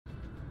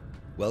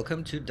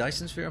Welcome to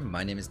Dyson Sphere.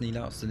 My name is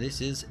Nilaus and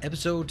this is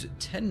episode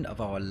 10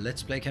 of our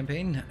Let's Play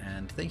campaign,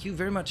 and thank you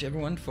very much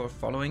everyone for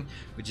following.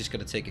 We're just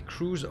going to take a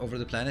cruise over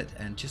the planet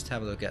and just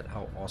have a look at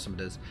how awesome it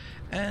is.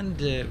 And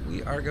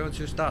we are going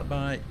to start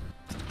by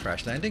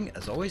crash landing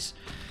as always.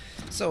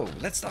 So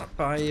let's start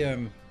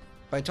by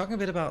talking a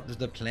bit about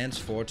the plans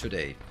for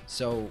today.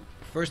 So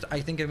first, I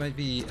think I might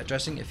be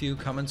addressing a few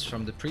comments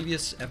from the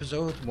previous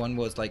episode. One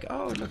was like,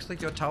 oh, it looks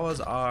like your towers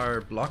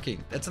are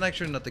blocking. That's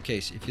actually not the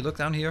case. If you look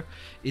down here,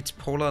 it's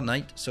polar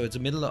night, so it's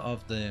the middle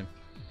of the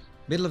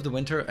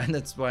winter, and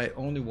that's why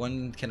only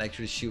one can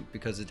actually shoot,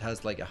 because it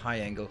has like a high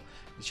angle.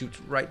 It shoots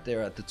right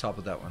there at the top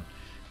of that one.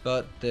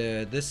 But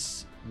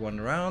this one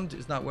around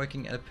is not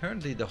working, and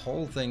apparently the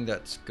whole thing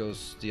that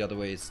goes the other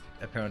way is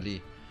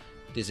apparently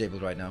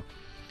disabled right now.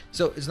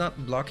 So it's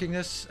not blocking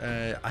this.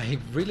 I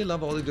really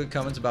love all the good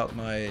comments about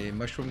my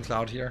mushroom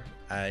cloud here.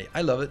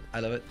 I love it. I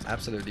love it.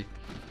 Absolutely.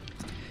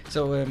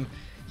 So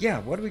yeah,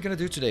 what are we going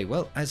to do today?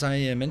 Well, as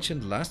I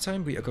mentioned last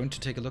time, we are going to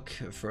take a look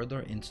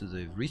further into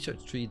the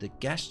research tree, the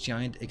gas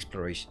giant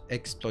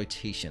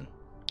exploitation.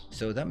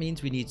 So that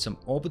means we need some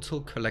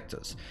orbital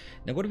collectors.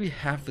 Now, what do we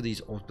have for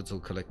these orbital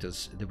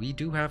collectors? We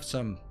do have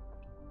the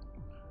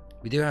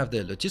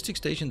logistics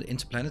station, the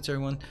interplanetary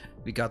one.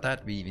 We got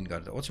that. We even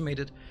got it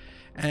automated.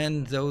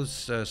 And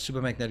those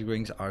super magnetic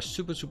rings are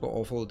super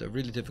awful. They're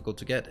really difficult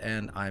to get,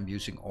 and I'm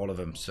using all of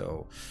them.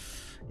 So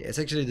yeah, it's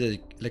actually the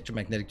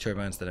electromagnetic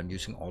turbines that I'm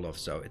using all of.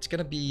 So it's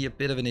gonna be a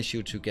bit of an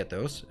issue to get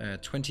those.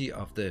 20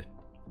 of the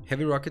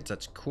heavy rockets,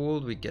 that's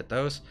cool, we get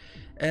those.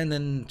 And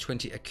then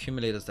 20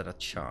 accumulators that are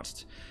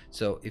charged.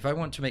 So if I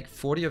want to make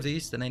 40 of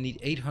these, then I need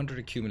 800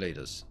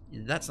 accumulators.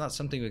 That's not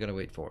something we're gonna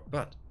wait for.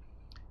 But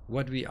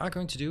what we are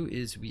going to do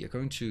is we are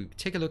going to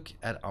take a look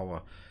at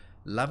our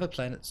lava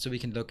planet so we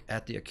can look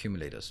at the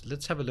accumulators.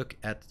 Let's have a look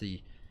at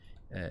the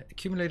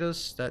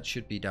accumulators. That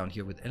should be down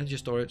here with energy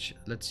storage.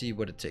 Let's see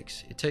what it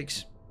takes. It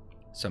takes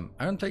some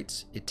iron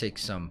plates, it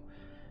takes some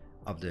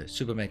of the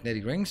super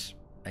magnetic rings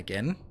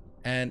again,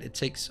 and it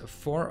takes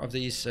 4 of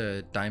these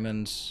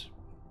diamonds,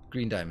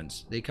 green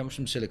diamonds. They come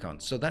from silicon,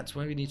 so that's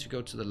why we need to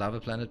go to the lava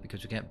planet,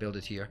 because we can't build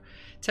it here.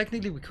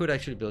 Technically we could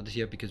actually build it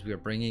here because we are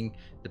bringing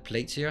the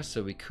plates here,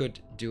 so we could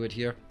do it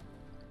here,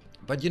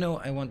 but you know,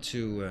 I want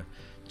to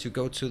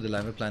go to the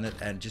lava planet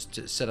and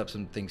just set up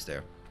some things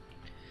there.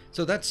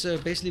 So that's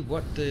basically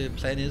what the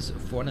plan is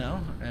for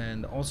now.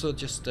 And also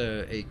just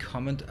a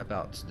comment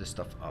about the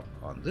stuff up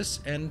on this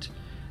end.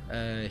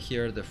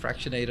 Here are the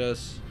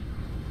fractionators,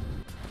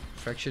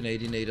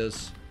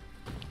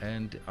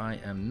 and I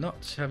am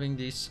not having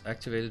these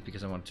activated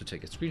because I want to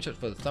take a screenshot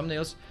for the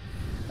thumbnails.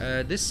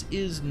 This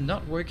is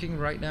not working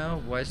right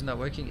now. Why is it not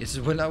working? It's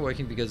not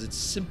working because it's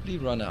simply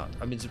run out.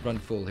 I mean, it's run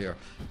full here.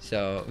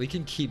 So we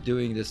can keep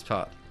doing this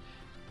part.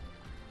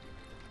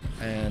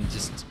 And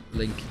just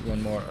link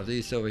one more of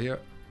these over here.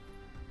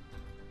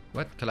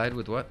 What? Collide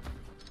with what?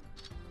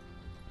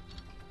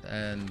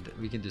 And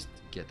we can just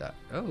get that.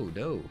 Oh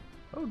no.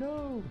 Oh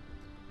no.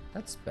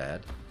 That's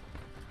bad.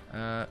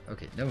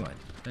 Okay, never mind.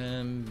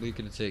 We're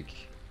gonna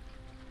take...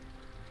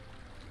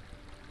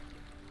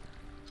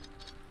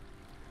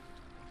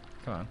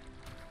 Come on.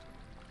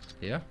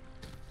 Here.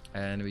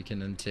 And we can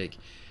then take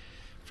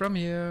from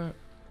here...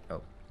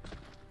 Oh.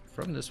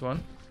 From this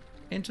one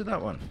into that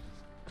one.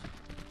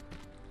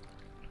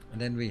 And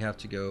then we have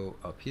to go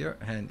up here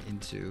and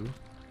into...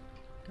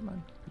 Come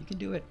on, you can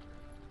do it.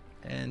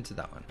 And to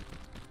that one.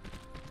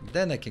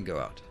 Then I can go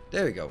out.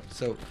 There we go.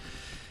 So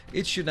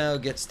it should now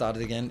get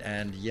started again.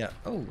 And yeah,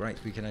 oh right,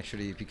 we can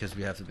actually, because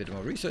we have a bit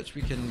more research,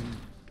 we can...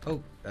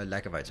 Oh, a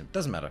lack of item.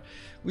 Doesn't matter.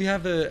 We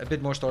have a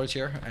bit more storage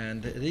here,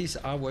 and these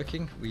are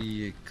working.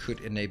 We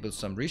could enable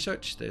some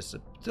research. There's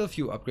still a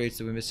few upgrades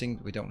that we're missing,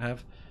 we don't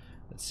have.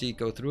 Let's see,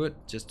 go through it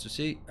just to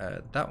see.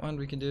 That one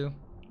we can do.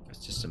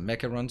 It's just some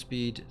mecha run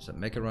speed,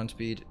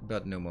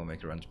 but no more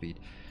mecha run speed.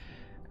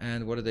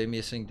 And what are they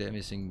missing? They're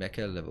missing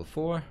mecha level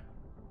 4.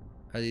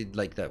 I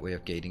like that way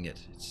of gaining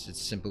it. It's a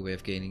simple way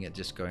of gaining it,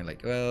 just going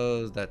like,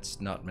 well, that's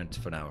not meant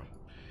for now.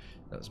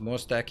 That's more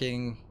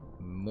stacking,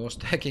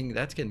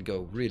 that can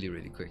go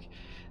really quick.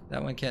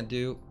 That one can't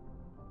do.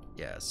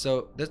 Yeah,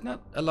 so there's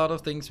not a lot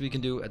of things we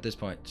can do at this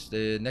point.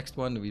 The next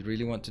one we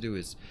really want to do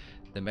is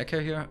the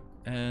mecha here,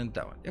 and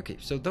that one. Okay,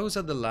 so those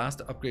are the last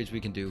upgrades we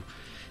can do.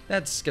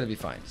 That's gonna be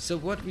fine. So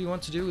what we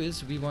want to do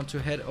is we want to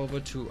head over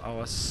to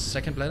our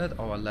second planet,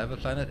 our lava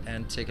planet,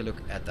 and take a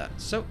look at that.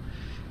 So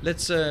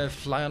let's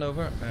fly on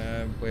over.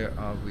 Where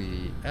are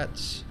we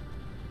at?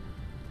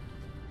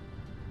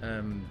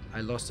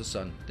 I lost the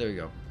sun. There we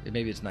go.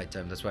 Maybe it's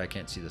nighttime, that's why I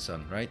can't see the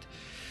sun, right?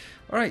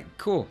 Alright,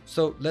 cool.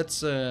 So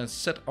let's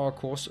set our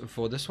course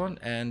for this one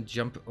and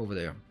jump over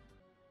there.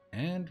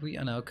 And we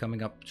are now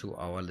coming up to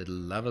our little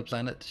lava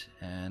planet,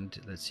 and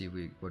let's see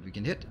what we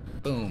can hit.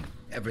 Boom,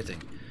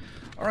 everything.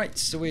 Alright,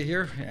 so we're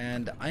here,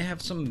 and I have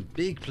some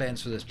big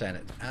plans for this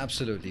planet,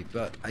 absolutely,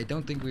 but I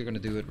don't think we're going to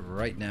do it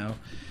right now.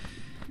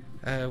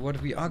 What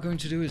we are going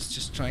to do is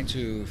just trying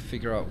to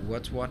figure out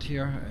what's what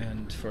here,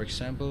 and for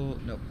example,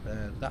 nope,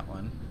 that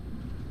one.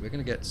 we're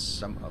gonna get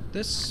some of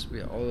this. We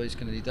are always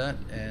gonna need that.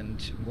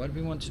 And what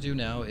we want to do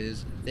now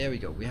is, there we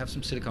go, we have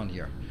some silicon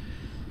here.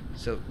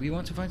 So we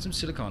want to find some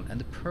silicon, and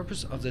the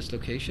purpose of this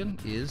location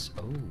is,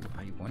 oh,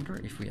 I wonder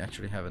if we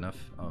actually have enough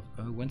of,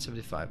 oh,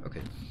 175,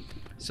 okay.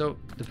 So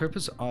the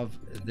purpose of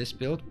this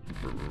build,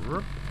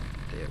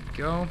 there we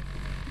go,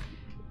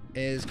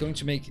 is going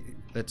to make,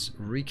 let's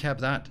recap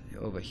that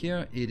over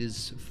here. It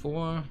is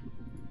for,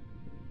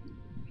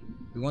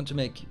 we want to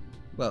make,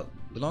 well,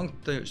 the long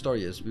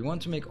story is, we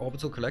want to make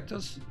orbital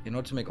collectors. In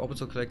order to make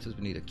orbital collectors,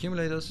 we need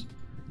accumulators.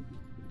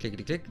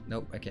 Clickety click.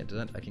 Nope, I can't do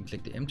that. I can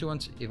click the empty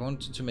ones. If I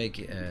wanted to make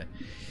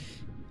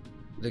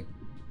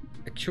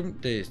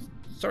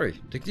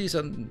these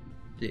are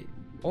the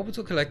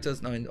orbital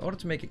collectors. Now, in order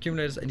to make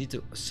accumulators, I need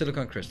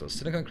silicon crystals.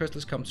 Silicon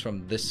crystals comes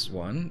from this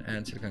one,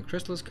 and silicon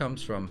crystals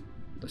comes from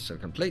the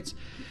silicon plates.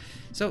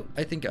 So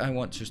I think I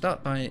want to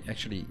start by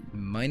actually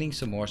mining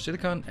some more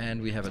silicon,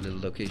 and we have a little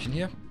location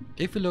here.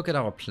 If we look at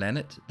our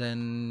planet,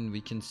 then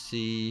we can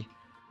see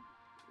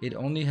it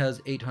only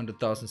has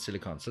 800,000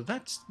 silicon, so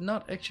that's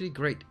not actually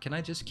great. Can I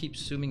just keep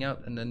zooming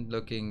out and then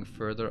looking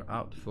further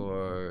out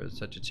for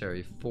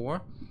Sagittarius 4?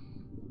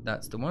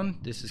 That's the one.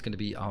 This is going to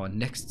be our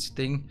next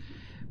thing.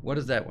 What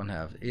does that one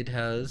have? It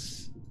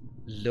has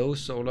low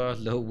solar,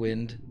 low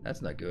wind.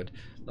 That's not good.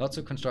 Lots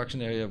of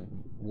construction area,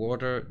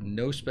 water,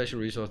 no special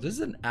resource. This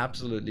is an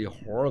absolutely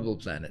horrible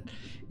planet.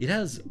 It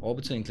has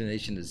orbital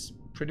inclination is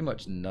pretty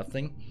much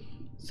nothing.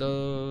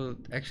 So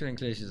actual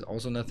inclination is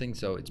also nothing.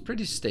 So it's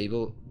pretty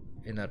stable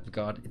in that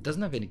regard. It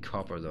doesn't have any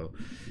copper though.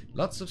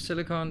 Lots of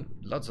silicon,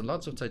 lots and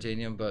lots of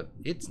titanium, but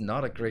it's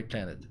not a great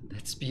planet.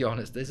 Let's be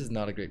honest, this is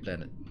not a great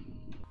planet.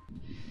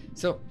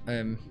 So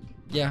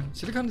yeah,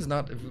 silicon is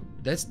not,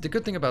 that's the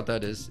good thing about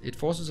that is it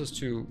forces us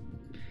to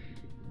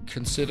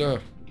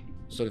consider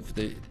sort of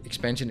the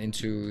expansion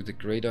into the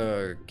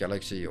greater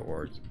galaxy,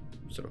 or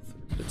sort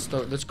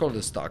of, let's call it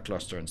a star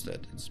cluster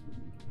instead. It's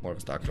more of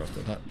a star cluster,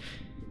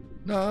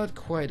 not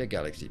quite a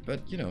galaxy,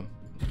 but you know.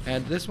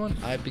 And this one,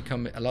 I've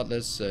become a lot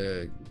less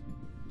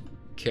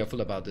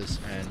careful about this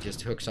and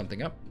just hook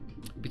something up,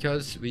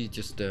 because we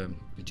just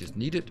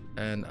need it,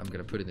 and I'm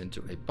gonna put it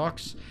into a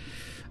box.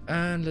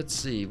 And let's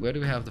see, where do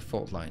we have the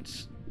fault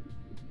lines?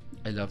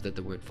 I love that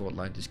the word fault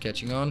line is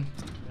catching on.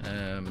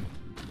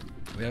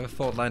 We have a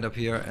fault line up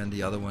here, and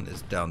the other one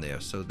is down there.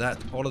 So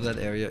that all of that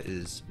area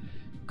is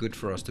good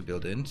for us to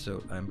build in.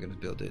 So I'm gonna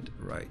build it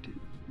right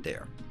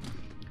there.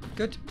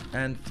 Good.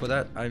 And for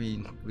that, I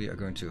mean, we are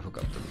going to hook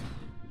up them.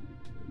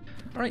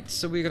 Alright,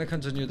 so we're going to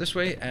continue this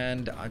way,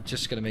 and I'm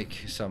just going to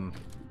make some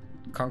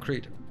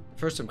concrete.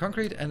 First some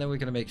concrete, and then we're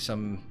going to make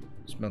some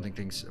smelting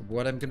things.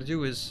 What I'm going to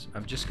do is,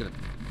 I'm just going to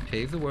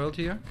pave the world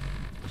here,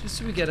 just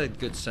so we get a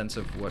good sense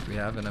of what we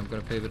have, and I'm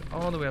going to pave it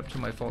all the way up to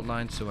my fault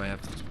line, so I have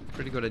a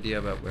pretty good idea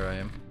about where I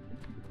am.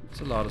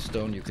 It's a lot of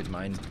stone you could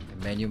mine,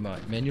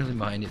 manually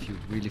mine if you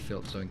really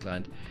felt so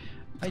inclined.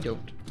 I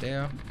don't.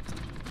 There.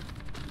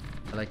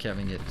 I like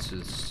having it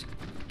to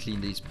clean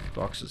these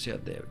boxes here.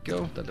 There we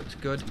go. That looks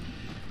good.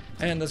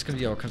 And that's going to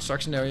be our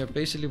construction area.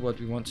 Basically what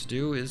we want to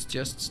do is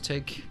just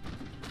take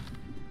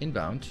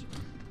inbound.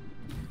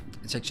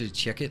 Let's actually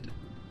check it.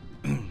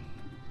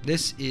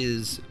 This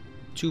is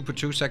 2 per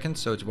 2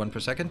 seconds, so it's 1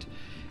 per second.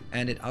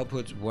 And it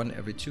outputs 1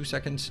 every 2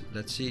 seconds.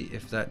 Let's see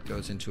if that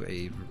goes into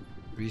a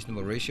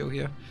reasonable ratio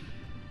here.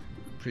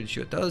 Pretty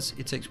sure it does.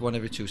 It takes 1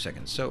 every 2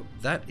 seconds. So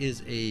that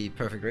is a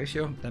perfect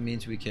ratio. That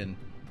means we can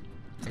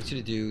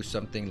actually do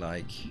something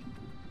like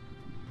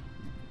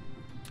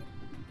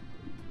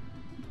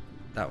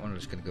that one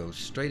is going to go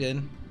straight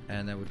in,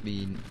 and that would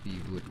mean we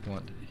would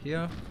want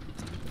here,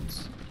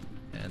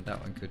 and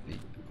that one could be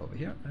over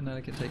here, and then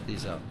I can take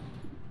these out.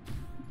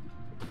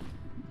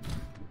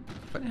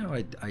 Funny how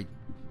I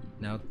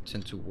now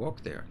tend to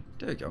walk there.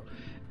 There we go.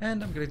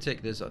 And I'm going to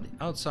take this on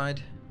the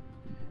outside.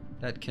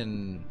 That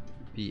can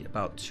be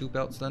about 2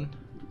 belts then.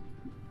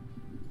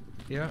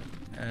 Here,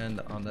 and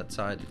on that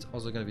side it's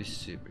also going to be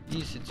super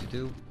easy to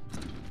do.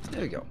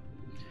 There we go.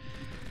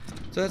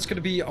 So that's going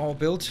to be our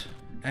build.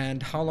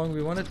 And how long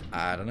we want it?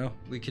 I don't know.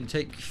 We can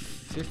take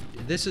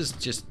 50. This is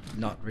just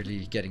not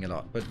really getting a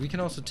lot, but we can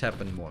also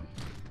tap in more.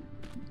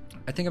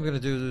 I think I'm gonna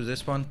do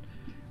this one,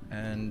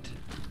 and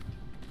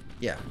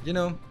yeah, you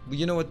know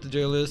what the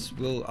drill is.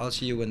 I'll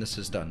see you when this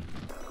is done.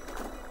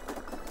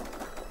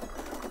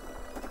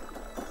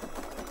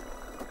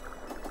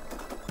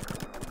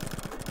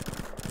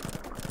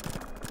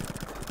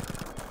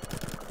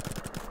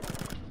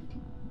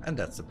 And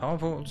that's the power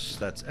poles.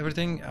 That's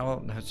everything.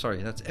 Oh,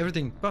 sorry, that's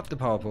everything but the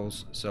power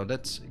poles. So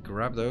let's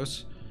grab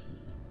those.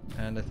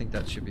 And I think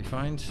that should be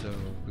fine. So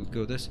we'll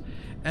go this.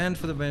 And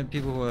for the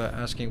people who are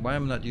asking why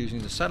I'm not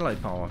using the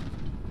satellite power,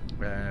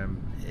 I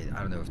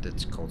don't know if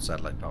that's called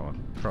satellite power.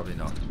 Probably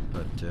not.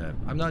 But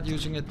I'm not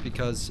using it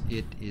because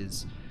it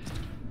is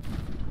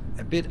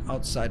a bit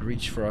outside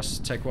reach for us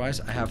tech-wise.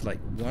 I have like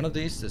one of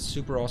these that's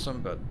super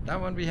awesome, but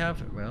that one we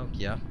have, well,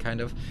 yeah, kind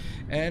of.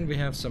 And we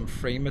have some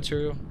frame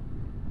material.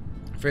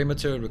 Frame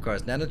material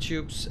requires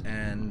nanotubes,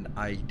 and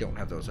I don't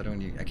have those. I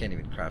can't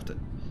even craft it.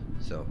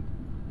 So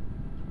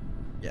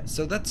yeah,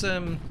 so that's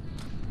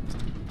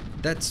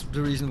that's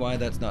the reason why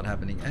that's not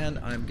happening. And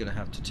I'm gonna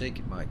have to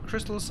take my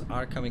crystals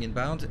are coming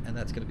inbound, and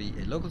that's gonna be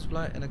a local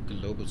supply and a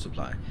global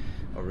supply,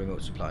 or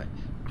remote supply.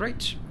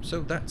 Great.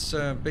 So that's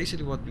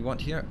basically what we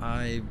want here.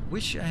 I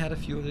wish I had a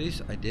few of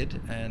these. I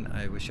did, and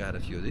I wish I had a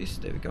few of these.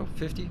 There we go.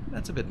 50.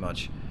 That's a bit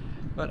much,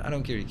 but I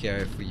don't really care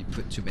if we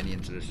put too many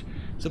into this.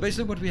 So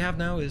basically what we have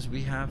now is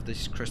we have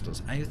these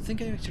crystals. I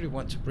think I actually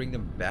want to bring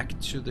them back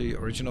to the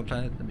original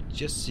planet. Let me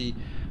just see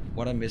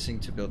what I'm missing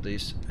to build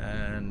these.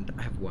 And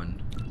I have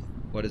one.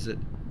 What is it?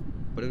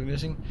 What are we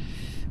missing?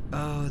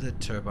 Oh, the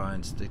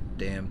turbines. The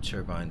damn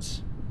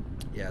turbines.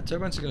 Yeah,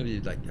 turbines are going to be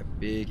like a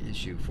big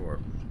issue for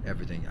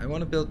everything. I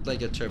want to build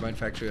like a turbine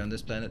factory on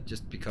this planet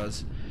just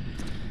because.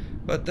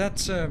 But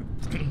that's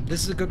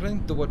this is a good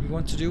thing. What we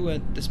want to do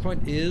at this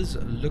point is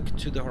look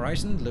to the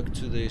horizon, look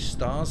to the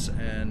stars,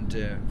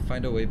 and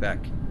find our way back.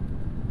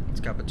 It's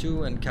Kappa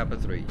 2 and Kappa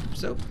 3.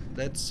 So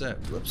let's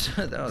whoops,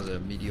 that was a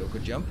mediocre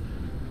jump.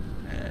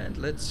 And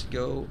let's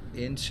go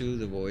into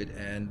the void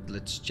and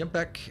let's jump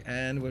back.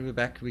 And when we're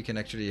back, we can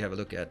actually have a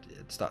look at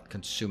it, start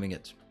consuming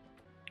it.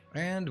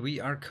 And we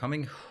are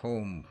coming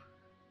home.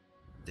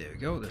 There we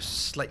go. There's a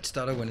slight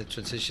stutter when it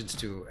transitions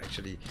to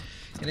actually.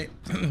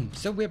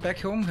 So we're back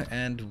home,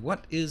 and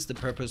what is the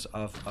purpose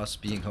of us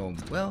being home?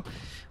 Well,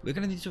 we're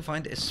gonna need to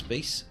find a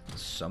space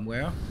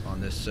somewhere on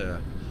this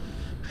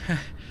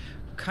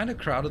kind of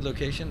crowded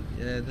location.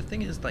 The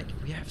thing is, like,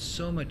 we have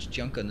so much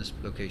junk on this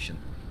location.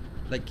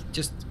 Like,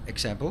 just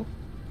example,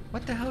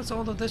 what the hell is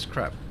all of this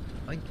crap?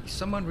 Like,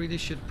 someone really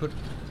should put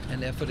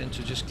an effort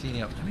into just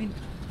cleaning up. I mean,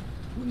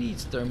 who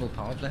needs thermal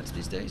power plants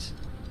these days?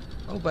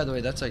 Oh, by the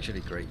way, that's actually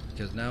great,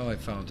 because now I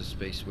found a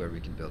space where we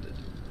can build it.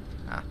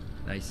 Ah,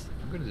 nice.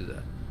 I'm gonna do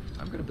that.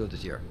 I'm gonna build it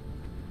here.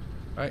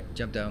 Alright,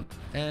 jump down,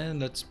 and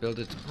let's build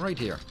it right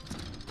here.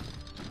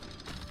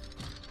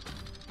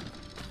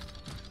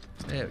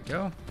 There we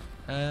go.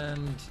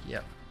 And,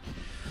 yeah.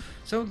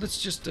 So, let's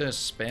just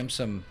spam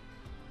some...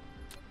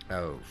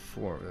 Oh,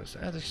 4. That's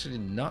actually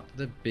not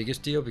the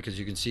biggest deal, because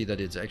you can see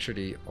that it's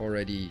actually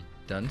already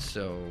done,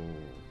 so...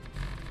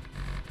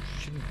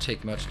 Shouldn't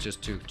take much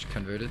just to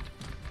convert it.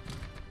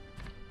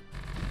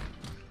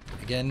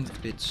 Again, a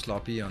bit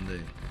sloppy on the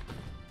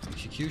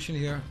execution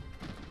here.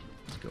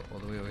 Let's go all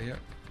the way over here.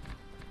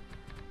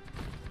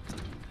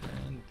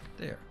 And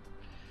there.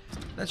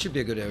 That should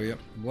be a good area.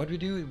 What we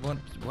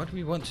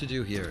want to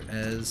do here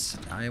is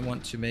I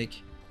want to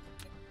make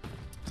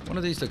one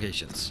of these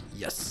locations.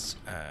 Yes.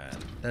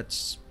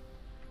 That's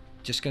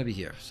just gonna be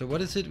here. So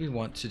what is it we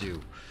want to do?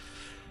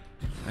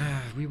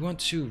 We want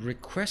to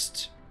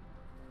request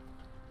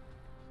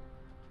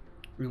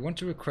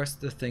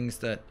the things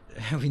that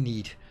we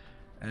need.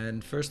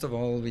 And first of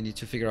all, we need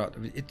to figure out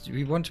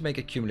we want to make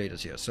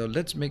accumulators here. So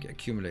let's make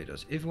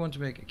accumulators. If we want to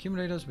make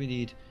accumulators, we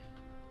need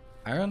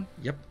iron.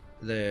 Yep.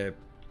 The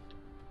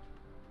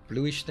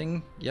bluish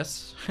thing.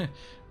 Yes.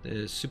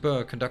 The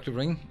superconductor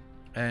ring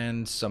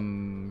and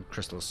some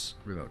crystals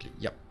remotely.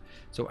 Yep.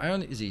 So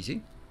iron is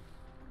easy.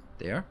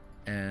 There.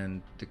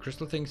 And the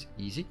crystal thing's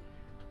easy.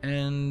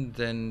 And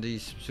then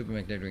these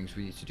supermagnetic rings,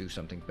 we need to do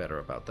something better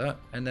about that.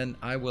 And then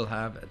I will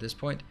have, at this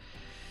point,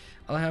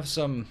 I'll have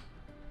some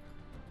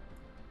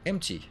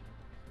empty.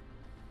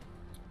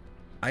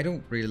 I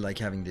don't really like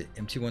having the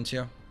empty ones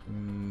here.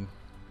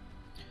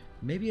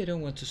 Maybe I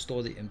don't want to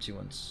store the empty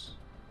ones.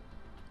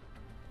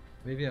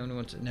 Maybe I only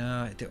want to...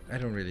 No, I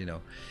don't really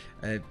know.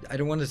 I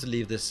don't want us to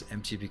leave this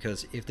empty,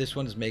 because if this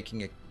one is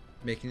making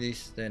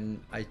these,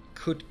 then I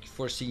could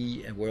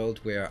foresee a world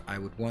where I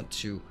would want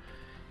to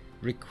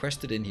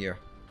request it in here.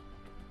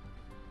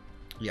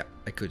 Yeah,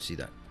 I could see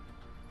that.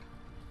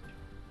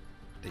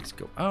 These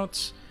go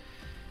out.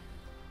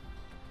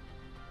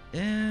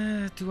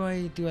 Do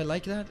I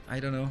like that? I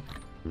don't know.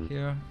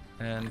 Here,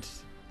 and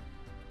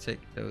take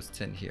those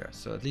 10 here.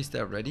 So at least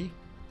they're ready,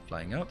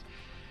 flying out.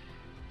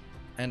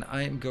 And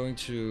I'm going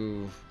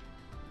to...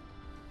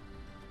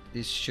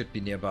 This should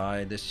be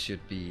nearby. This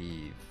should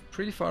be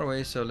pretty far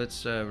away. So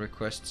let's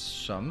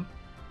request some.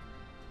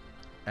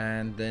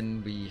 And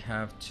then we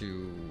have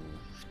to...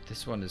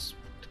 This one is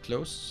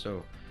close,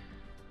 so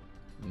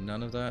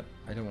none of that.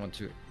 I don't want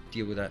to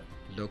deal with that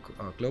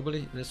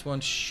globally. This one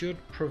should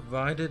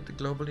provide it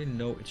globally.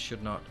 No, it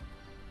should not.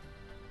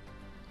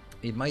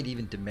 It might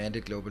even demand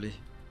it globally.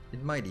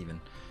 It might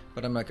even,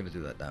 but I'm not going to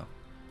do that now.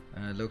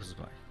 Local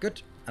supply.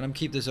 Good. And I'm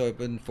keep this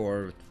open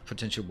for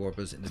potential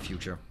warpers in the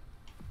future.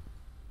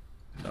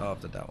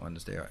 After that one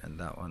is there and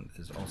that one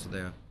is also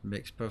there.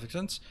 Makes perfect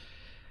sense.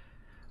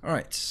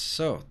 Alright,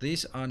 so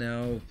these are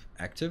now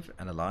active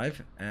and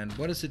alive. And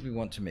what is it we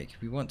want to make?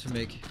 We want to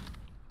make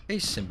a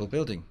simple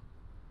building.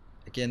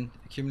 Again,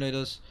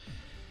 accumulators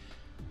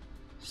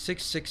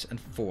 6, 6, and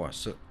 4.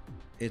 So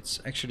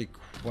it's actually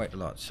quite a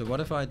lot. So what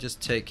if I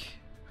just take...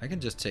 I can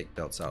just take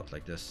belts out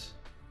like this.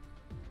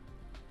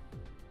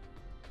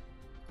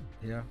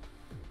 Yeah.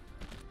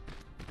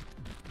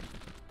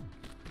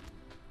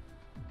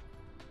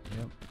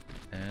 Yep.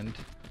 And...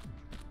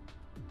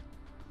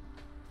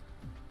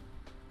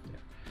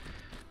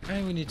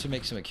 and we need to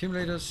make some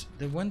accumulators.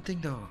 The one thing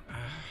though,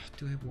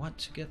 do I want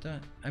to get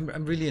that?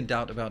 I'm really in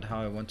doubt about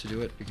how I want to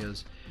do it,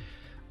 because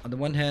on the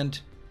one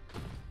hand,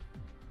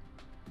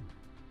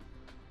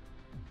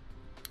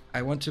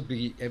 I want to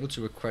be able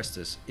to request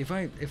this. If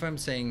I'm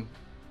saying,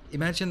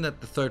 imagine that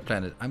the third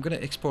planet, I'm gonna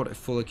export a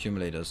full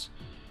accumulators.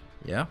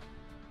 Yeah.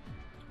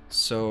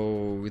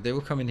 So they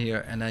will come in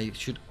here, and I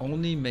should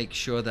only make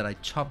sure that I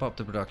top up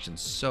the production.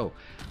 So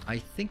I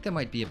think there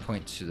might be a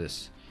point to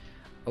this.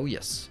 Oh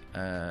yes.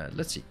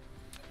 Let's see.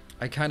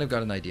 I kind of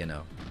got an idea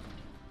now.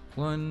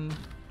 One,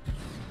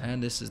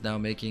 and this is now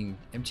making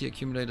empty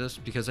accumulators,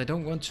 because I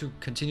don't want to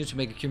continue to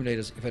make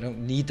accumulators if I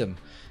don't need them.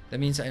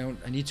 That means I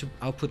need to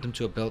output them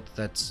to a belt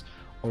that's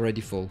already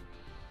full.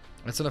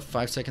 That's on a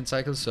 5-second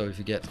cycle, so if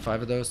you get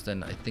 5 of those,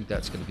 then I think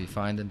that's going to be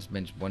fine. Then it's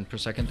meant 1 per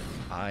second.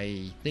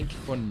 I think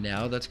for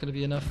now that's going to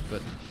be enough,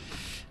 but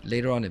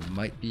later on it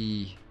might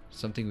be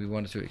something we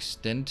wanted to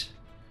extend.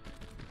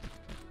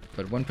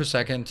 But 1 per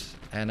second,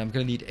 and I'm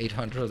going to need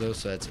 800 of those,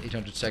 so that's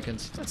 800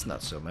 seconds. That's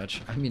not so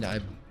much. I mean,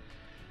 I'm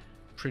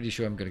pretty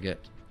sure I'm going to get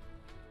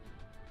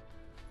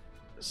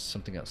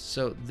something else.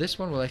 So this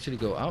one will actually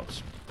go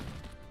out.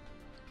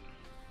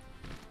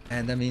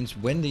 And that means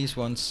when these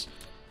ones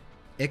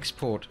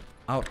export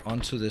out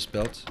onto this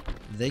belt,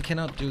 they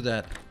cannot do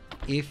that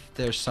if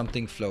there's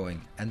something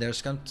flowing. And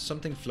there's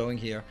something flowing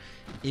here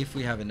if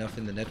we have enough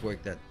in the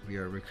network that we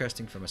are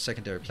requesting from a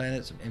secondary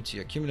planet, some empty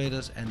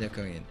accumulators, and they're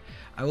going in.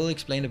 I will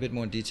explain a bit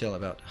more in detail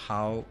about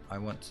how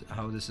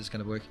this is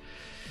going to work.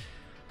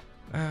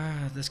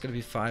 There's going to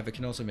be 5. I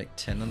can also make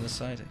 10 on the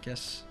side, I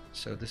guess.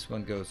 So this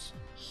one goes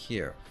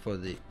here for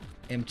the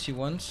empty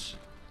ones.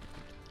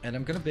 And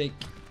I'm going to make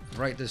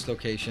right this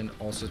location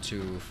also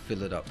to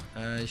fill it up.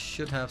 I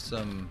should have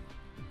some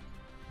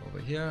over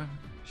here.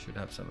 Should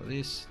have some of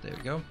these. There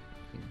we go.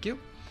 Thank you.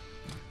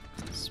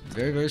 It's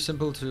very, very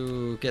simple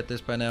to get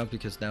this by now,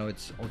 because now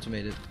it's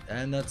automated,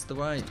 and that's the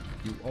right.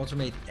 You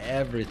automate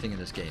everything in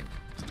this game.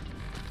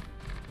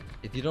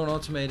 If you don't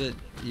automate it,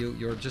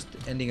 you're just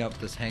ending up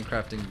this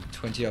handcrafting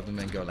 20 of them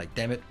and go like,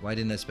 damn it, why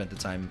didn't I spend the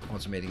time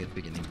automating at the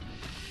beginning?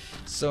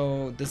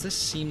 So does this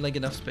seem like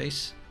enough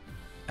space?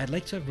 I'd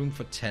like to have room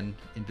for 10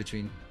 in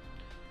between.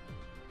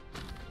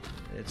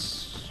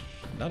 It's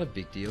not a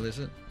big deal, is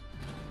it?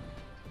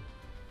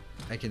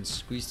 I can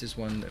squeeze this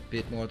one a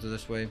bit more to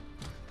this way.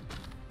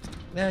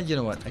 Yeah, you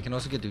know what? I can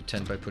also do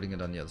 10 by putting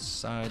it on the other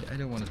side. I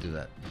don't want to do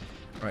that.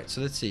 Alright,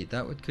 so let's see.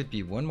 That could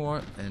be 1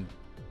 more, and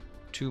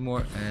 2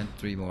 more, and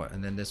 3 more.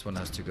 And then this one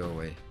has to go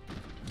away.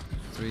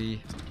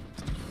 3.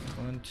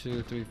 1,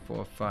 2, 3,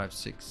 4, 5,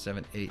 6,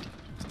 7, 8.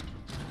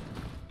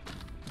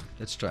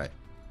 Let's try it.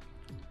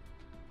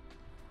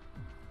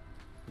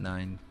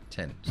 9,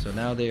 10. So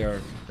now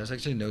there's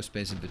actually no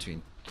space in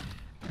between.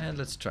 And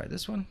let's try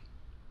this one.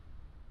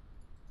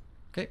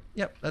 Okay,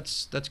 yep,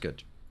 that's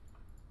good.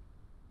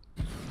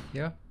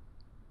 Yeah.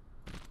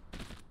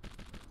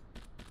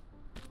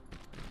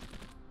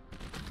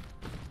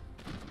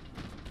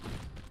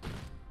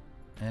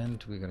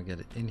 And we're gonna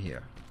get it in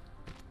here.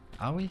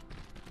 Are we?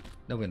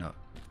 No, we're not.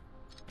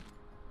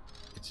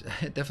 It's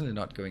definitely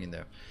not going in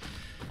there.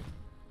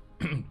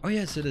 Oh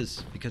yes, it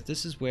is, because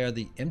this is where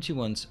the empty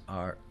ones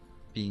are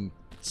being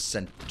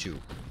sent to.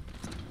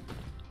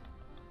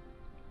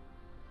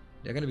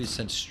 They're gonna be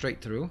sent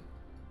straight through.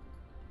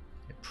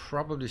 It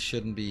probably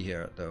shouldn't be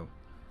here though.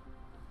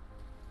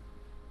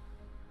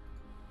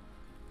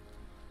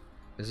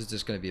 This is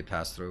just gonna be a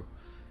pass-through,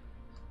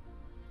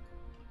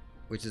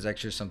 which is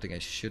actually something I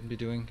shouldn't be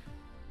doing.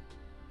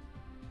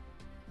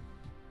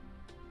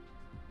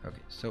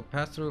 Okay, so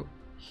pass-through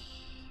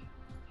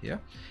here.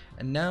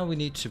 And now we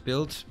need to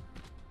build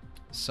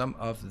some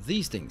of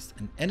these things.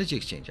 An energy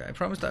exchanger. I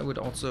promised I would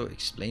also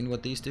explain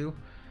what these do.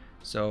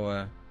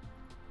 So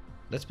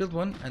let's build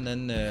one and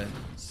then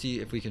see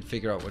if we can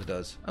figure out what it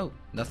does. Oh,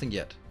 nothing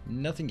yet.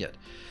 Nothing yet.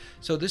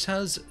 So this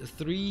has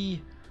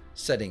 3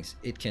 settings.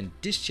 It can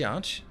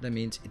discharge. That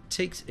means it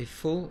takes a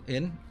full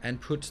in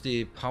and puts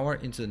the power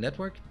into the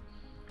network.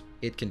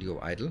 It can go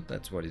idle.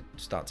 That's what it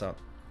starts out.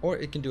 Or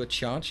it can do a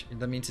charge.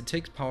 That means it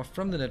takes power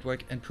from the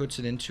network and puts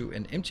it into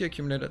an empty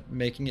accumulator,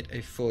 making it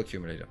a full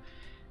accumulator.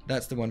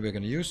 That's the one we're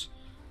going to use.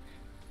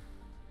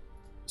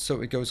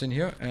 So it goes in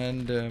here,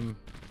 and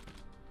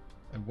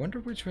I wonder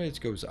which way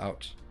it goes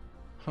out.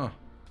 Huh.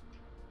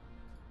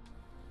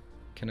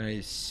 Can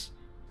I...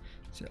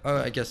 Oh,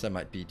 I guess that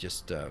might be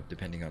just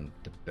depending on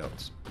the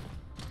belt.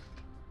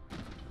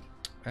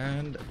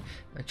 And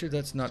actually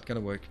that's not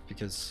going to work,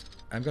 because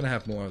I'm going to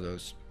have more of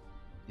those.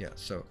 Yeah,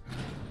 so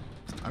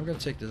I'm going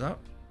to take this out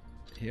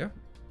here.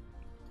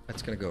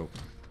 That's going to go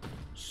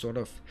sort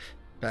of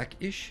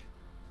back-ish.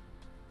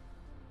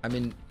 I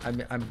mean,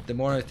 the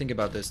more I think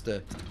about this,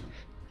 the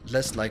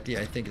less likely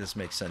I think this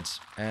makes sense.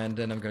 And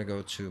then I'm going to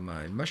go to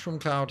my mushroom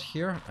cloud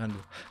here, and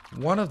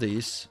one of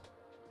these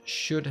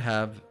should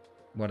have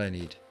what I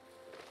need.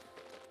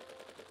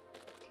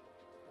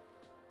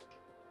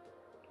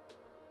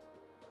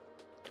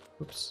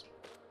 Oops.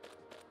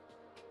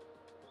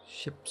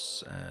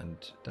 Ships, and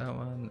that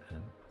one,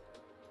 and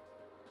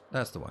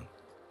that's the one.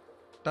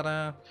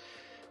 Ta-da!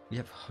 We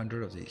have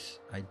 100 of these.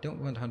 I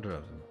don't want 100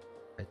 of them.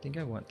 I think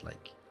I want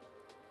like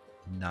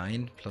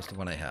 9 plus the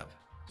one I have.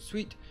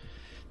 Sweet.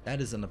 That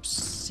is an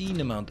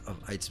obscene amount of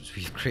items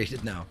we've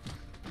created now.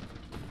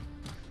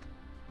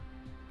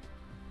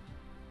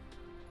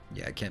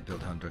 Yeah, I can't build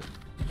 100.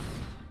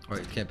 Or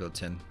I can't build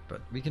 10,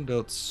 but we can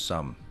build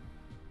some.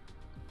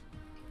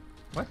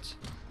 What?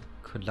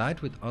 Collide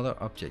with other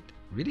object.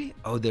 Really?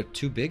 Oh, they're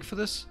too big for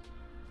this?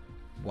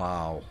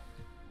 Wow.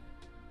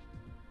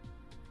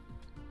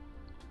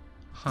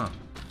 Huh.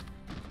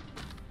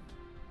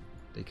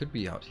 They could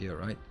be out here,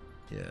 right?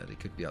 Yeah, they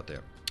could be out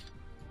there.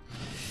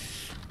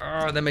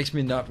 Oh, that makes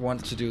me not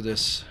want to do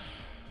this.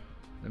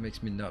 That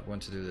makes me not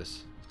want to do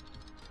this.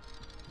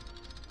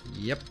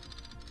 Yep.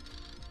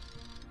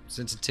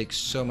 Since it takes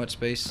so much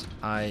space,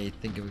 I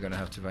think we're gonna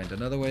have to find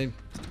another way.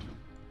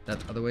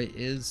 That other way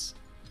is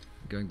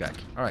going back.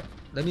 Alright,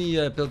 let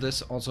me build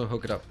this, also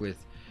hook it up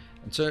with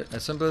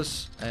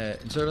assemblers,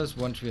 inserters.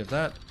 Once we have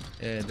that,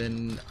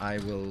 then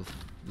we'll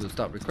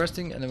start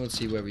requesting, and then we'll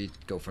see where we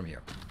go from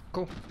here.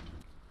 Cool.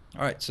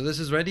 Alright, so this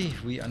is ready.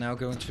 We are now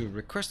going to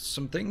request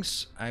some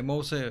things. I'm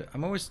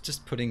always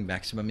just putting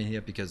maximum in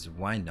here because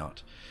why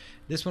not?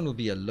 This one will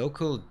be a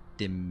local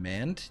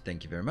demand.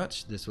 Thank you very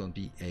much. This will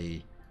be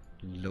a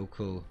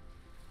local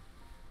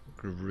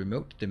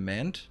remote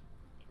demand.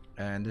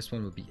 And this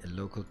one will be a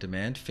local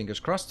demand. Fingers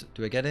crossed.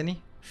 Do I get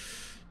any?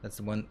 That's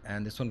the one.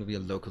 And this one will be a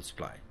local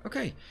supply.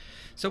 Okay.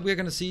 So we're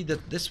going to see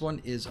that this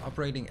one is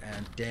operating.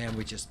 And damn,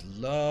 we just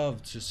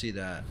love to see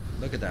that.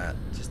 Look at that.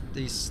 Just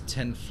these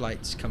 10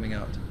 flights coming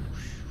out.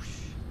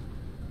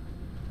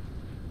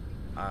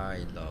 I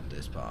love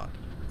this part.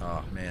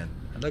 Oh, man.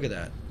 And look at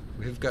that.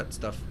 We've got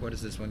stuff. What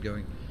is this one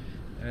going?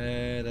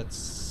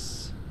 That's...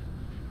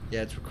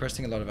 Yeah, it's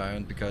requesting a lot of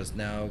iron because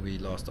now we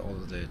lost all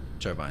of the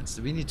turbines.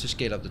 So we need to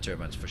scale up the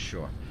turbines for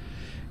sure.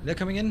 They're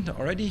coming in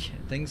already.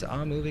 Things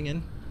are moving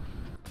in.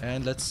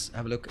 And let's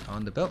have a look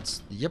on the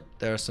belts. Yep,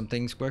 there are some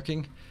things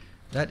working.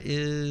 That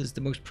is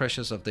the most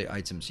precious of the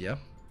items, yeah?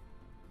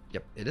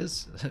 Yep, it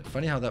is.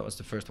 Funny how that was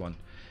the first one.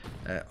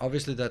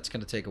 Obviously, that's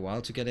going to take a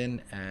while to get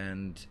in.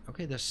 And,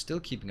 okay, they're still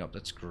keeping up.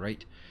 That's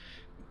great.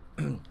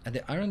 And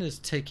the iron is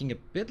taking a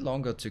bit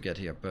longer to get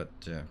here. But,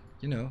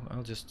 you know,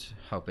 I'll just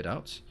help it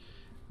out.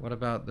 What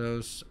about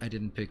those? I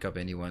didn't pick up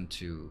anyone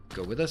to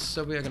go with us,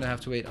 so we are going to have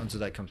to wait until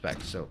that comes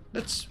back. So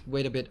let's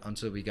wait a bit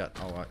until we got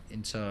our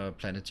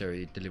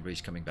interplanetary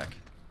deliveries coming back.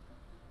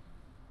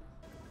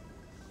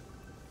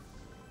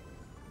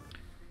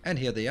 And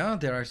here they are.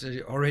 They're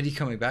actually already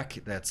coming back.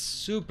 That's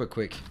super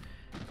quick.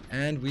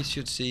 And we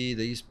should see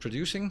these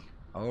producing.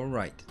 All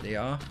right, they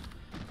are.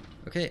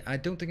 Okay, I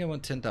don't think I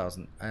want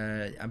 10,000.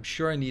 I'm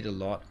sure I need a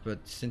lot, but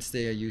since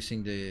they are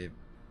using the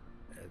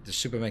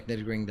super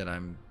magnetic ring that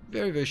I'm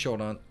very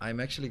short on,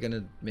 I'm actually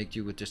gonna make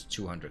you with just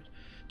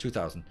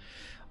 2,000.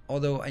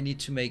 Although I need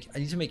to make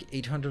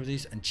 800 of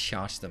these and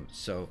charge them.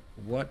 So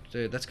what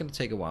that's gonna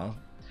take a while.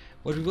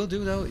 What we will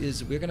do though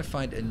is we're gonna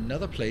find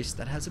another place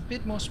that has a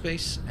bit more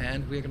space,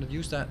 and we're gonna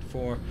use that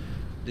for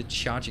the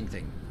charging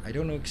thing. I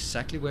don't know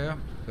exactly where,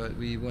 but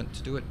we want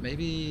to do it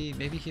maybe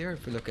here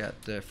if we look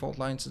at the fault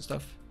lines and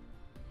stuff.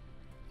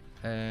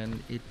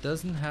 And it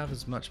doesn't have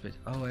as much space.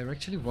 Oh, I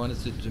actually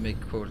wanted to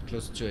make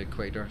closer to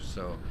equator,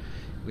 so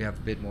we have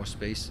a bit more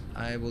space.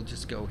 I will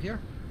just go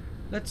here.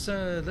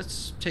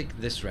 Let's take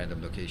this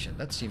random location.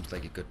 That seems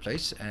like a good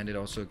place, and it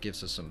also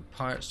gives us some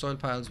soil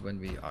piles when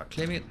we are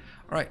claiming it.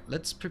 All right,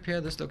 let's prepare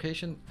this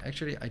location.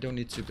 Actually, I don't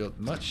need to build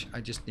much.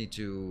 I just need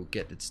to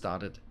get it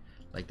started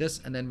like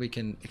this, and then we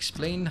can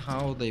explain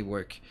how they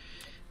work.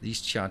 These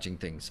charging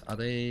things. Are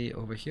they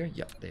over here?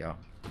 Yeah, they are.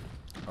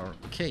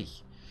 Okay.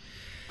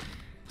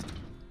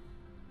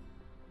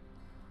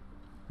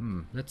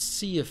 Let's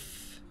see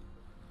if...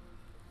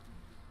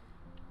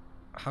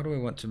 How do I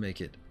want to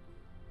make it?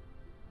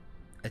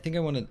 I think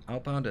I want an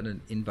outbound and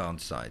an inbound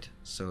side.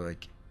 So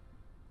like...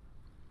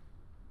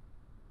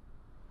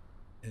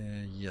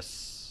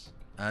 yes.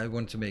 I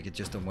want to make it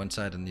just on one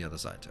side and the other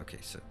side. Okay,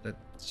 so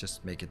let's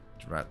just make it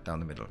right down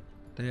the middle.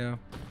 There.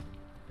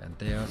 And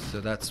there.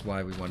 So that's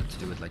why we wanted to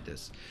do it like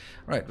this.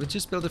 Alright, we'll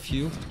just build a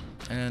few.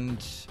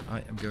 And I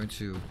am going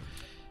to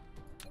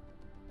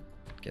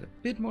get a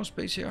bit more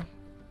space here.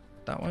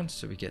 That one,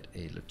 so we get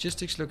a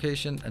logistics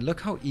location, and look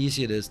how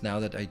easy it is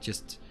now that I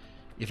just,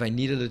 if I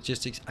need a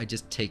logistics, I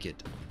just take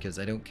it because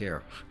I don't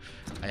care.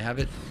 I have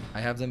it, I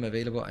have them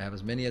available, I have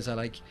as many as I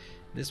like.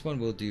 This one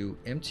will do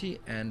empty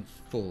and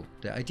full.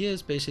 The idea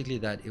is basically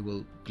that it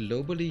will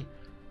globally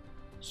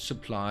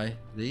supply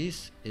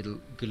these, it'll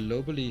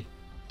globally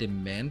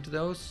demand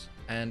those,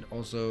 and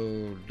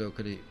also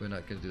locally. We're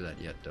not going to do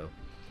that yet though.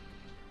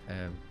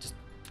 Just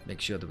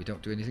make sure that we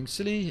don't do anything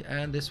silly.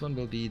 And this one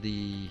will be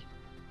the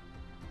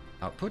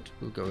output.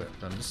 We'll go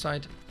down this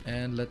side,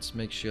 and let's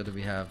make sure that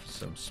we have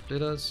some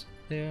splitters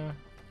there,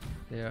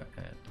 and there.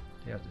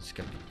 This is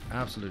gonna be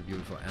absolutely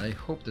beautiful, and I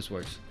hope this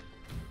works.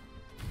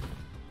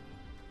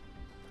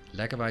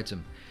 Lack of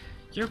item.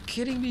 You're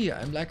kidding me!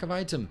 I'm lack of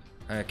item.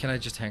 Can I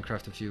just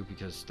handcraft a few,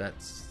 because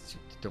that's...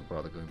 Don't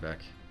bother going back.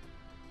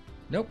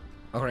 Nope.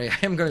 Alright,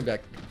 I am going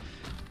back.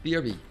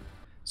 BRB.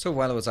 So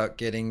while I was out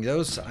getting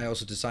those, I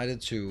also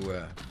decided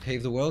to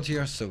pave the world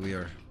here, so we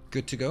are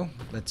good to go.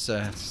 Let's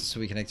so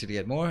we can actually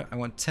get more. I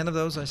want 10 of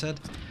those, I said.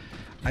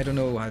 I don't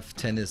know if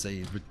 10 is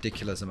a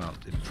ridiculous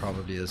amount. It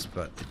probably is,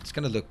 but it's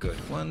gonna look good.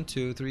 1,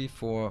 2, 3,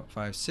 4,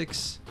 5,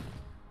 6,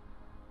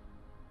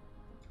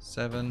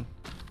 7,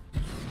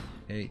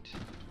 8,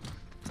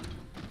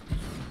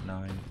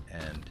 9,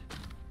 and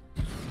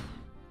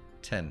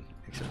 10.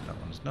 Except that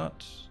one is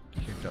not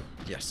kicked up.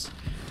 Yes.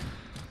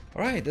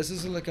 Alright, this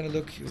is gonna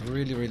look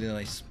really, really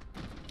nice.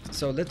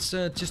 So let's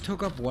just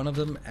hook up one of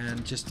them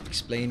and just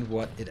explain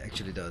what it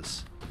actually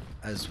does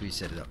as we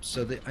set it up.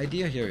 So the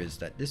idea here is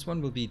that this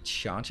one will be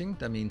charging.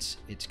 That means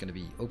it's going to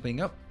be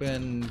opening up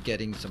and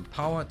getting some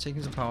power,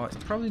 taking some power. It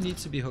probably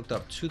needs to be hooked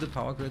up to the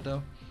power grid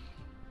though.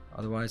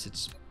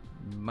 Otherwise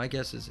my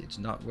guess is it's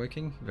not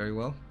working very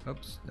well.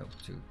 Oops, no,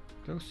 too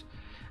close.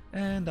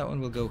 And that one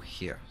will go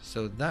here.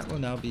 So that will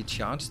now be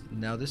charged.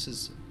 Now this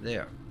is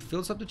there.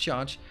 Fills up the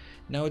charge.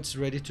 Now it's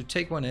ready to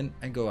take one in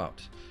and go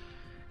out.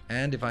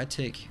 And if I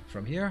take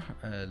from here,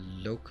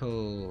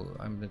 local,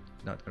 I'm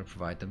not going to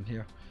provide them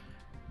here.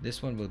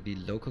 This one will be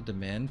local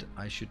demand.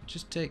 I should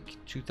just take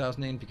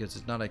 2000 in because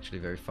it's not actually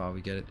very far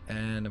we get it.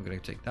 And I'm going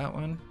to take that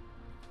one.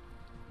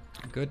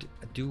 Good.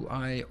 Do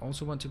I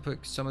also want to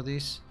put some of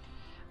these?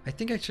 I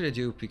think actually I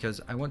do,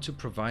 because I want to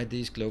provide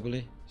these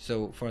globally.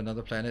 So for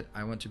another planet,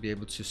 I want to be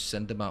able to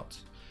send them out.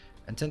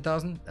 And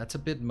 10,000, that's a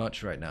bit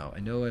much right now. I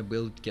know I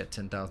will get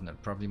 10,000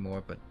 and probably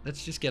more, but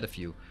let's just get a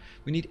few.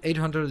 We need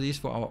 800 of these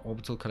for our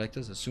orbital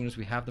collectors. As soon as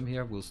we have them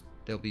here,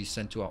 they'll be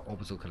sent to our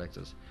orbital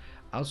collectors.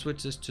 I'll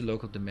switch this to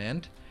local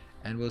demand,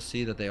 and we'll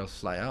see that they'll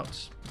fly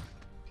out,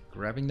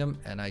 grabbing them.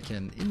 And I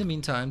can, in the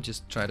meantime,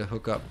 just try to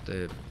hook up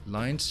the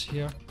lines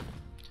here.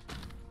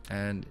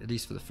 And at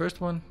least for the first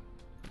one,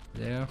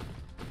 there.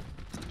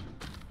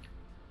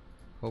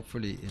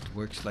 Hopefully it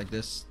works like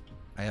this.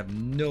 I have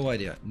no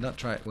idea. Not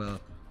try it. Well,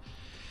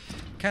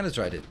 kind of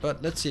tried it,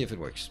 but let's see if it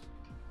works.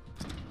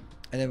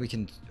 And then we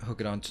can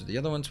hook it on to the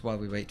other ones while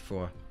we wait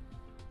for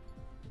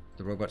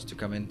the robots to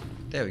come in.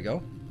 There we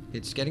go.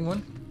 It's getting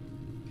one.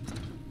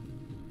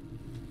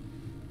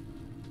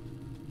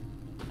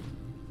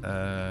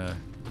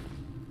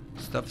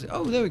 Stuff.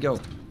 Oh, there we go.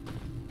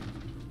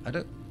 I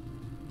don't.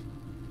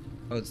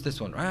 Oh, it's this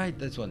one, right?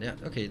 This one, yeah.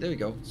 Okay, there we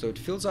go. So it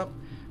fills up,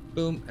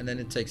 boom, and then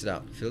it takes it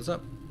out. Fills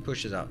up,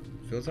 pushes out.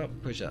 Fills up,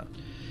 pushes out.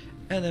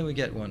 And then we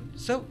get one.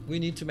 So we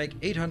need to make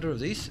 800 of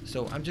these.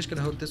 So I'm just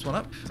gonna hook this one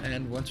up,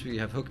 and once we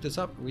have hooked this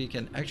up, we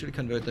can actually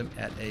convert them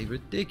at a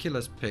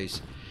ridiculous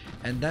pace.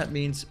 And that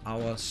means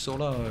our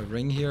solar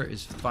ring here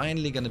is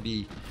finally gonna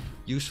be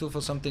useful for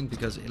something,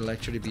 because it'll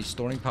actually be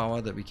storing power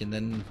that we can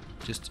then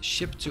just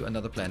ship to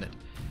another planet.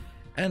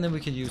 And then we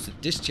can use the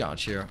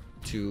discharge here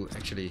to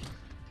actually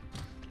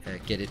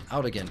get it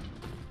out again.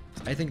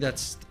 I think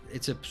it's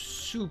a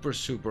super,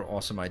 super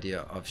awesome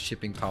idea of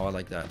shipping power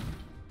like that.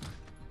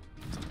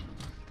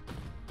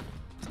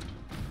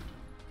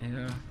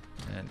 Here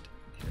and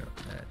here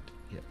and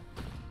here.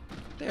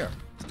 There.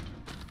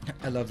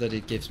 I love that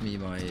it gives me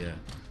my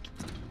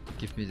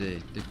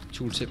the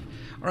tooltip.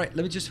 All right,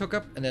 let me just hook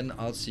up, and then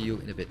I'll see you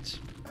in a bit.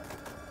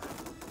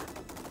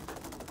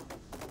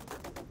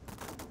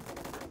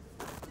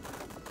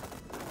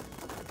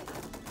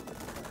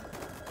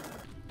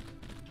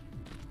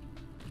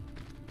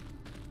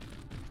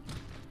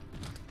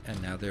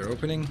 And now they're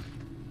opening.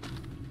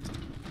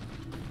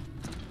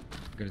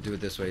 I'm gonna do it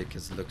this way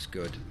because it looks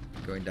good.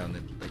 Going down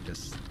it like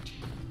this.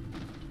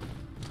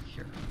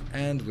 Here.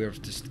 And we're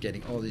just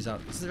getting all these out.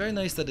 It's very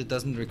nice that it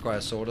doesn't require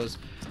sorters.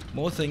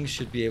 More things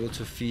should be able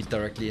to feed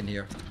directly in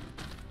here.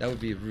 That would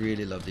be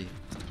really lovely.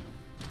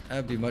 That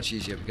would be much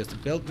easier, because the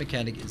belt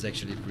mechanic is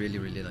actually really,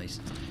 really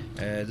nice.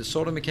 The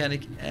sorter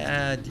mechanic,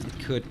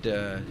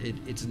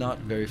 it's not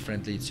very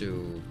friendly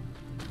to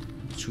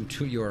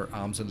your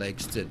arms and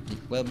legs.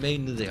 Well,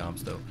 mainly the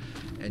arms though,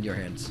 and your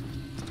hands.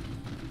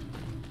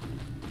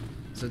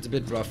 So it's a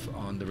bit rough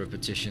on the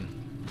repetition.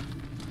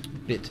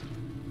 Bit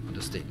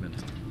understatement.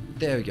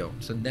 There we go.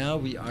 So now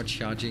we are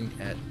charging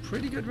at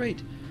pretty good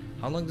rate.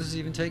 How long does this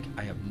even take?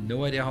 I have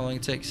no idea how long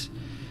it takes.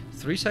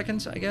 3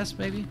 seconds, I guess,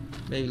 maybe?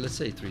 Maybe, let's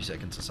say 3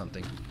 seconds or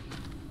something.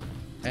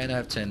 And I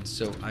have 10,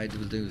 so I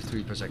will do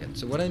 3 per second.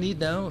 So what I need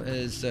now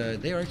is,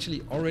 they are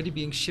actually already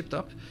being shipped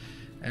up.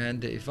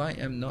 And if I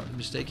am not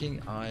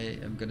mistaken, I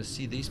am going to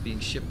see these being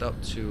shipped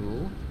up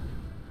to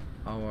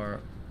our...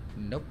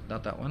 Nope,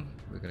 not that one.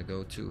 We're going to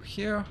go to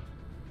here.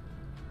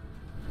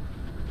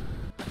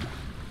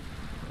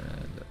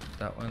 And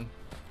that one.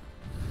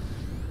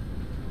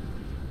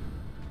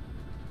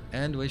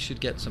 And we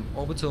should get some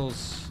orbital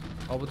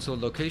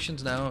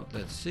locations now.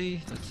 Let's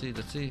see. That's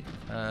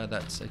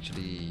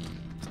actually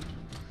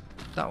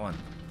that one.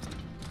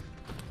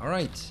 All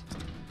right.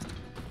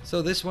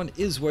 So this one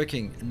is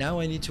working.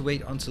 Now I need to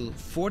wait until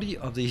 40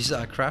 of these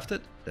are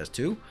crafted. There's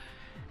 2.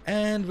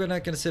 And we're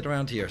not going to sit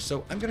around here.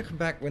 So I'm going to come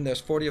back when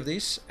there's 40 of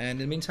these. And in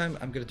the meantime,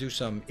 I'm going to do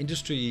some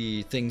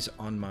industry things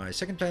on my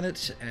second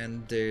planet.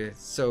 And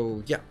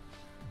so, yeah.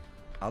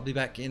 I'll be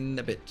back in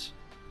a bit.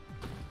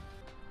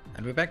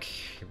 And we're back.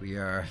 We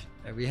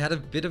had a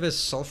bit of a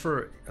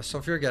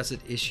sulfuric acid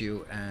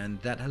issue,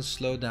 and that has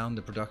slowed down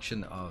the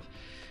production of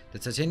the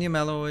titanium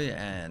alloy.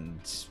 And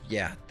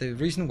yeah, the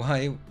reason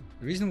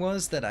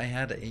was that I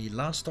had a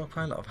large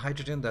stockpile of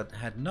hydrogen that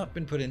had not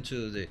been put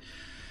into the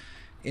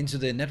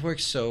network,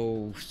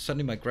 so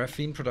suddenly my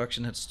graphene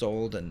production had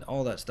stalled and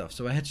all that stuff.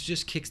 So I had to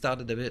just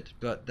kickstart it a bit,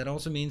 but that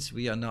also means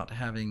we are not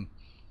having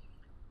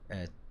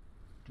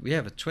we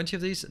have 20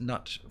 of these,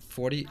 not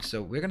 40.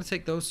 So we're gonna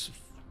take those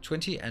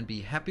 20 and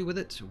be happy with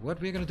it.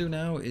 What we're gonna do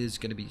now is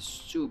gonna be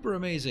super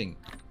amazing,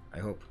 I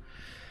hope.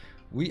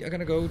 We are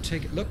gonna go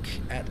take a look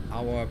at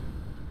our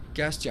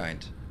gas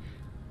giant.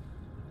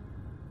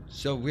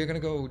 So we're gonna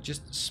go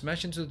just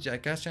smash into the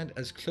gas giant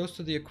as close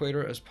to the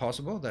equator as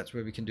possible. That's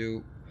where we can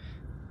do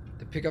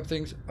the pick up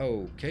things.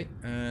 Okay,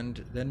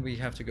 and then we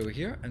have to go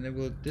here, and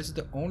then this is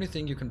the only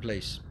thing you can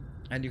place,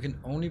 and you can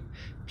only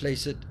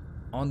place it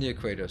on the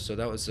equator. So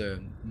that was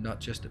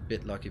not just a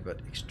bit lucky, but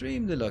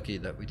extremely lucky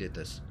that we did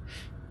this.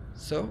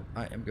 So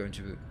I am going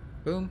to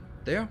boom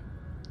there,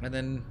 and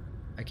then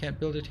I can't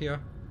build it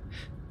here,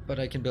 but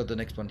I can build the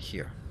next one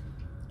here.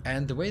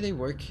 And the way they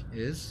work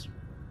is,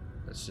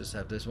 let's just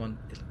have this one.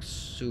 It looks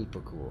super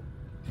cool.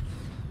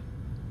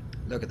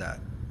 Look at that.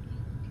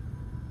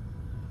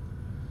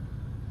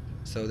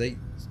 So they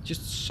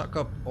just suck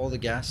up all the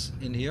gas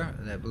in here,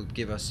 and that will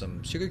give us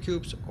some sugar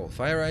cubes called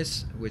fire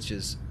ice, which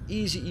is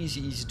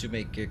easy to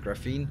make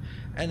graphene,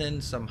 and then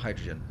some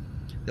hydrogen.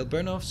 They'll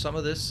burn off some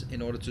of this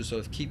in order to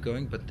sort of keep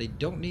going, but they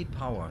don't need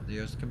power. They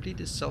are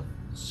completely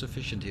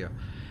self-sufficient here.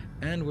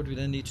 And what we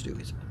then need to do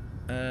is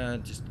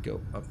just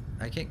go up.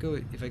 I can't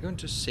go if I go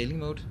into sailing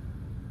mode.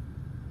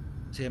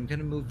 See, I'm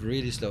gonna move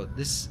really slow.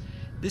 This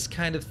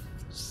kind of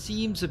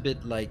seems a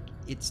bit like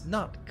it's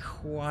not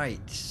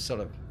quite sort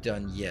of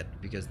done yet,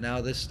 because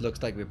now this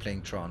looks like we're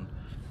playing Tron.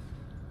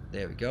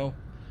 There we go.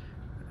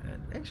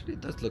 And actually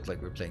it does look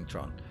like we're playing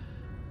Tron.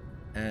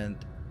 And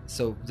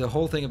so the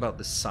whole thing about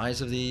the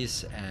size of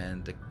these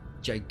and the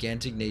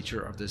gigantic nature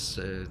of this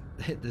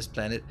this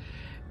planet,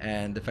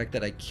 and the fact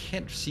that I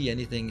can't see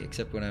anything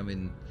except when I'm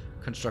in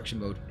construction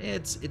mode,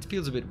 it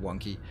feels a bit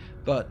wonky.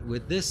 But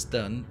with this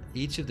done,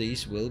 each of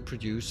these will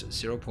produce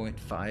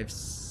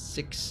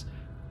 0.56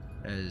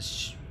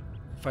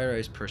 fire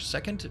ice per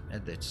second,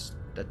 and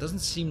that doesn't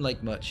seem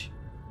like much,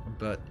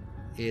 but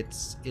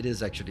it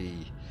is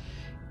actually.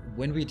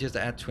 When we just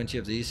add 20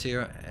 of these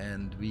here,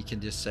 and we can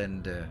just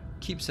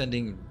keep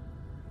sending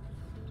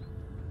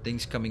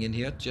things coming in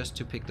here just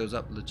to pick those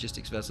up.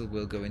 Logistics vessel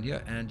will go in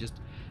here and just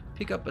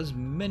pick up as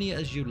many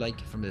as you like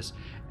from this,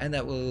 and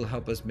that will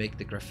help us make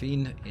the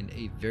graphene in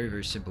a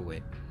very simple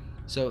way.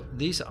 So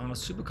these are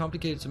super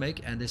complicated to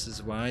make, and this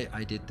is why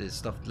I did this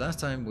stuff last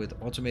time with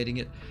automating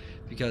it,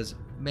 because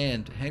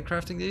man,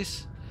 handcrafting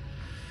these,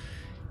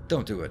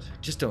 don't do it.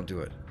 Just don't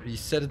do it. You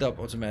set it up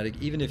automatic,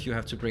 even if you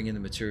have to bring in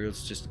the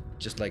materials, just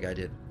like I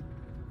did.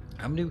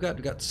 How many we got?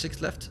 We got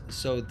 6 left.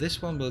 So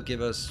this one will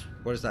give us,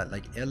 what is that,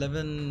 like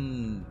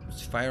 11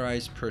 fire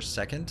ice per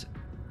second?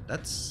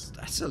 That's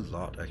a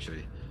lot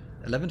actually.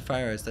 11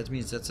 fire ice, that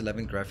means that's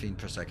 11 graphene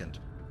per second.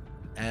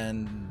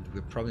 And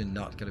we're probably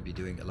not going to be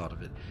doing a lot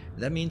of it.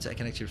 That means I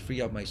can actually free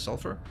up my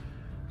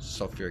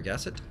sulfuric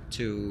acid,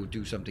 to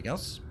do something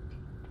else,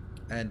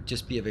 and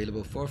just be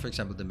available for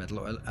example, the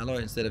metal alloy,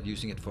 instead of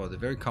using it for the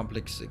very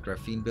complex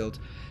graphene build.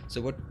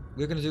 So what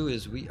we're going to do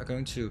is we are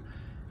going to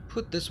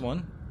put this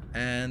one,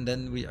 and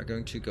then we are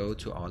going to go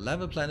to our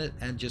lava planet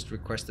and just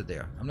request it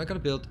there. I'm not going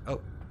to build.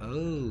 Oh,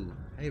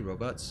 hey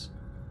robots.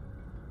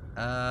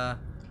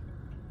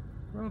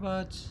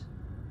 Robots.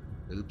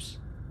 Oops.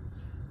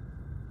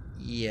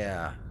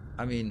 Yeah,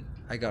 I mean,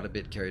 I got a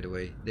bit carried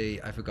away.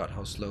 I forgot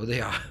how slow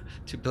they are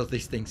to build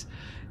these things.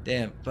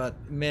 Damn, but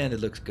man, it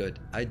looks good.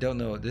 I don't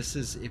know. This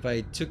is, if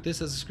I took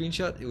this as a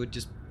screenshot, it would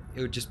just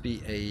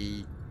be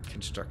a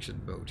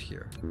construction mode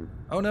here.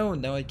 Oh no,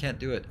 now I can't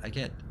do it. I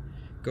can't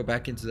go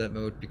back into that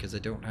mode because I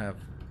don't have.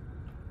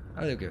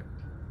 Oh, there we go.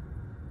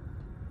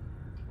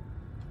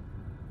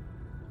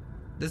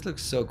 This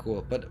looks so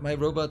cool, but my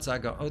robots are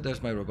gone. Oh,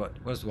 there's my robot.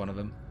 Where's one of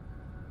them?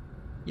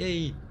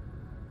 Yay!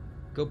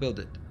 Go build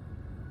it.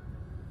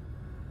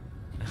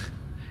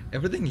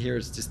 Everything here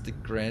is just the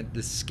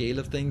scale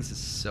of things is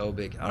so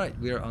big. Alright,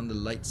 we are on the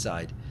light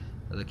side.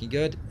 Looking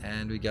good,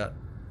 and we got,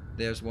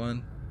 there's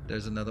one,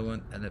 there's another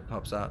one, and it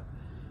pops out.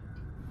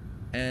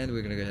 And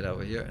we're gonna go head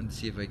over here and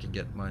see if I can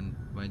get mine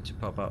to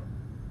pop up.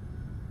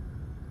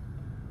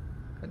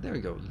 And there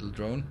we go, little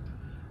drone.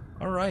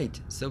 Alright,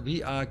 so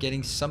we are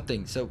getting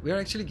something. So we're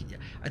actually,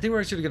 I think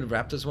we're actually gonna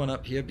wrap this one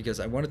up here,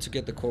 because I wanted to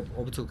get the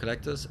orbital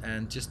collectors,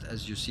 and just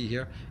as you see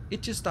here,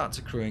 it just starts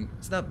accruing.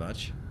 It's not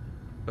much,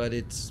 but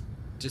it's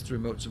just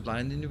remote supply,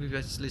 and then we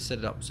actually set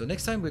it up. So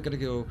next time we're gonna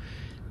go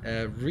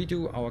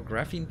redo our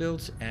graphene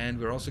builds, and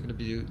we're also gonna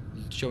be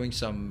showing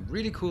some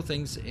really cool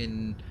things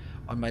on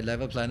my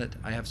lava planet.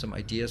 I have some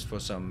ideas for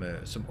some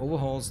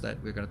overhauls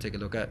that we're gonna take a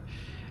look at.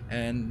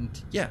 And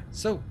yeah,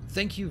 so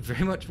thank you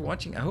very much for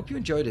watching. I hope you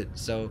enjoyed it.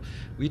 So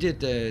we did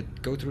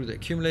go through the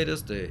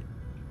accumulators, the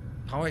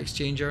power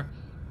exchanger,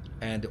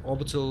 and the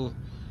orbital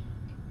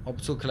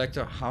orbital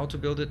collector, how to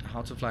build it,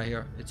 how to fly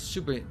here. It's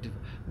super.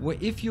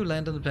 If you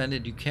land on the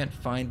planet, you can't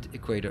find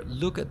equator.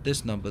 Look at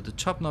this number, the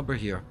top number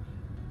here.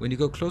 When you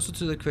go closer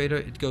to the equator,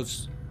 it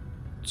goes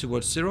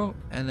towards 0,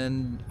 and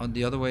then on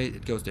the other way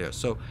it goes there.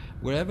 So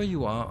wherever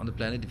you are on the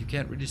planet, if you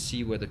can't really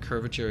see where the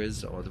curvature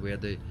is or where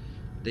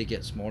they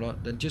get smaller,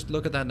 then just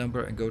look at that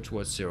number and go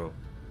towards 0.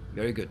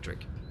 Very good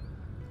trick.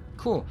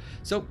 Cool.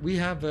 So we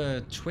have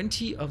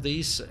 20 of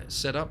these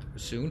set up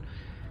soon.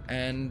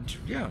 And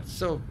yeah,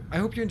 so I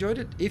hope you enjoyed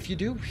it. If you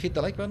do, hit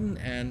the like button,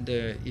 and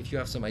if you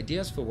have some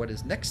ideas for what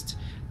is next,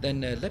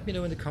 then let me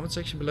know in the comment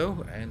section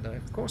below. And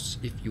of course,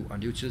 if you are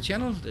new to the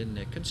channel,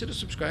 then consider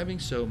subscribing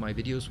so my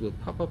videos will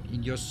pop up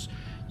in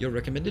your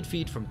recommended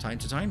feed from time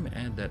to time,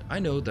 and that I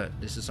know that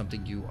this is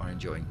something you are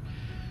enjoying.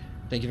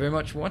 Thank you very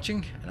much for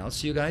watching, and I'll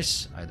see you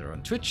guys either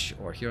on Twitch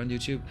or here on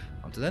YouTube.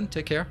 Until then,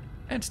 take care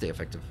and stay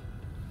effective.